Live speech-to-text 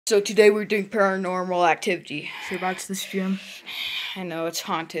So today we're doing paranormal activity. So that's this gym. I know, it's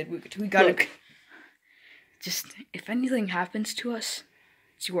haunted. We gotta... Look. Just, if anything happens to us,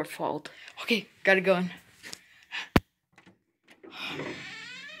 it's your fault. Okay, gotta go in.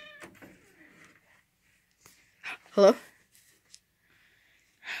 Hello?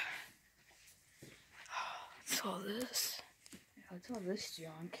 What's all this? What's all this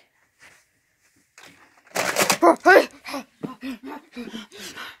junk?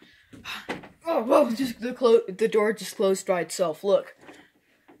 Oh, whoa, just the door just closed by itself. Look.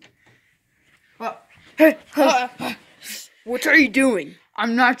 Hey, what are you doing?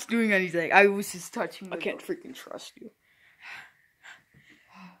 I'm not doing anything. I was just touching the door. I can't freaking trust you.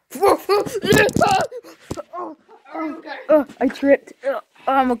 I tripped.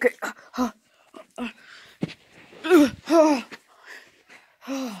 I'm okay. Wow,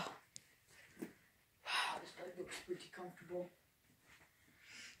 this bed looks pretty comfortable.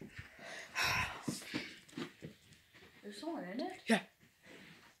 There's someone in it? Yeah.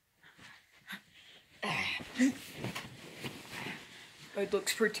 It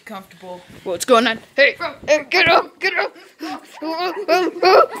looks pretty comfortable. What's going on? Hey, hey, get up, get up!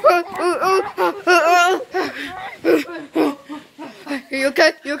 Are you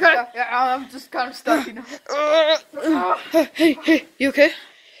okay? You okay? Yeah, I'm just kind of stuck, you know. Hey, you okay?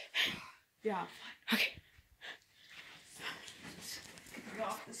 Yeah. Okay.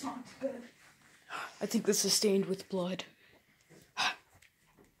 I think this is stained with blood.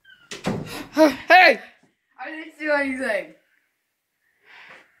 Hey! I didn't do anything.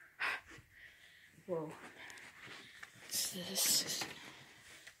 Whoa. What's this?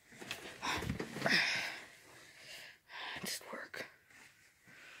 Just work.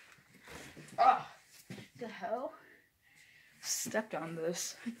 Ah! The hell? Stepped on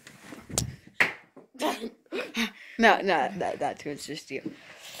this. No, that was just you.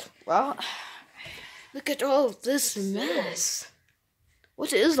 Well, look at all of this mess.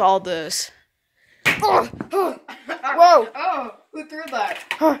 What is all this? Whoa! Oh, who threw that?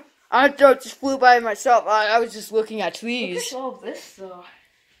 I just flew by myself. I was just looking at trees. Look at all of this, though.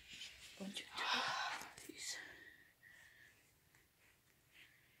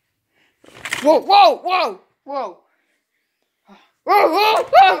 Whoa! Whoa! Whoa! Whoa! Whoa! Whoa!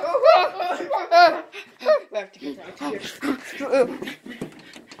 Whoa! We have to get out of here.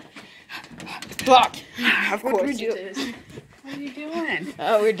 Fuck! Of course it is. What are you doing?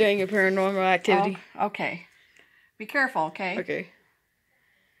 Oh, we're doing a paranormal activity. Oh, okay. Be careful, okay? Okay.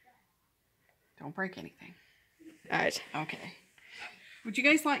 Don't break anything. Alright. Okay. Would you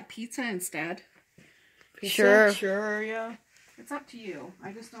guys like pizza instead? Sure. Sure, yeah. It's up to you.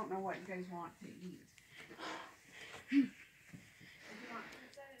 I just don't know what you guys want to eat. If you want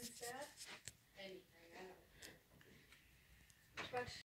pizza instead, anything. But